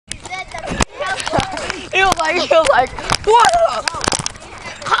like he was like, what up?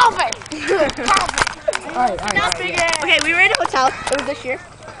 Coffee. All right. Okay, we were in a hotel. It was this year.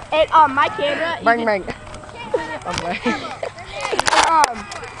 And my camera. Bang.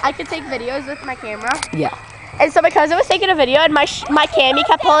 I could take videos with my camera. Yeah. And so because I was taking a video and my cami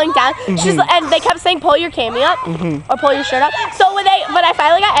kept pulling down, and they kept saying pull your cami up or pull your shirt up. So when I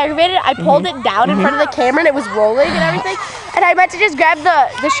finally got aggravated, I pulled it down in front of the camera and it was rolling and everything. And I meant to just grab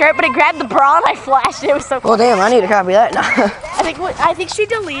the shirt, but it grabbed the bra and I flashed it. It was so cool. Well, damn, I need to copy that now. I think she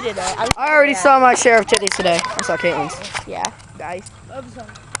deleted it. I already saw my share of titties today. I saw Caitlin's. Yeah, guys.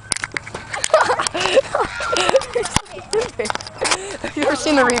 Have you ever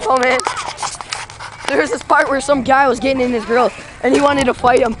seen the repo, man? There was this part where some guy was getting in his grill and he wanted to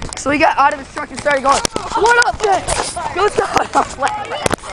fight him. So he got out of his truck and started going, what up, man? Go to